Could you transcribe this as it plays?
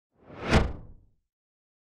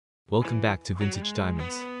Welcome back to Vintage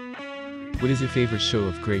Diamonds. What is your favorite show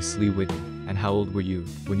of Grace Lee Whitney, and how old were you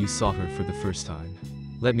when you saw her for the first time?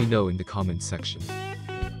 Let me know in the comments section.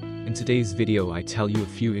 In today's video I tell you a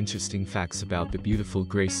few interesting facts about the beautiful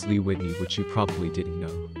Grace Lee Whitney which you probably didn't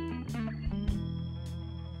know.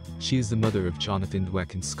 She is the mother of Jonathan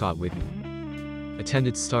Dweck and Scott Whitney.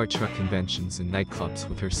 Attended Star Trek conventions and nightclubs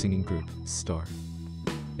with her singing group, Star.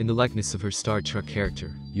 In the likeness of her Star Trek character,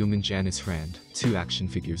 Yeoman Janice Rand, 2 action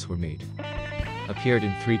figures were made. Appeared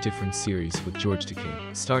in 3 different series with George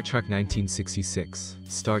Takei, Star Trek 1966,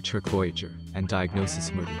 Star Trek Voyager, and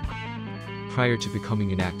Diagnosis Murder. Prior to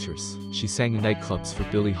becoming an actress, she sang in nightclubs for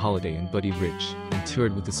Billie Holiday and Buddy Rich, and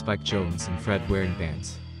toured with the Spike Jones and Fred Waring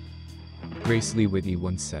bands. Grace Lee Whitney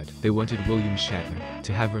once said they wanted William Shatner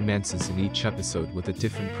to have romances in each episode with a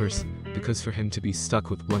different person, because for him to be stuck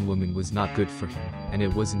with one woman was not good for him, and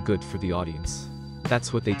it wasn't good for the audience.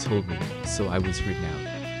 That's what they told me, so I was written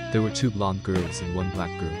out. There were 2 blonde girls and 1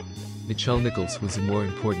 black girl. Nichelle Nichols was a more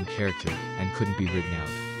important character, and couldn't be written out.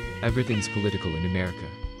 Everything's political in America.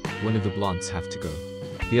 One of the blondes have to go.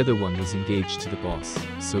 The other one was engaged to the boss,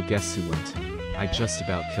 so guess who went? I just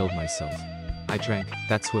about killed myself. I drank,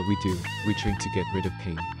 that's what we do, we drink to get rid of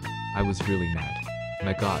pain. I was really mad.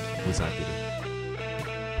 My God, was I bitter.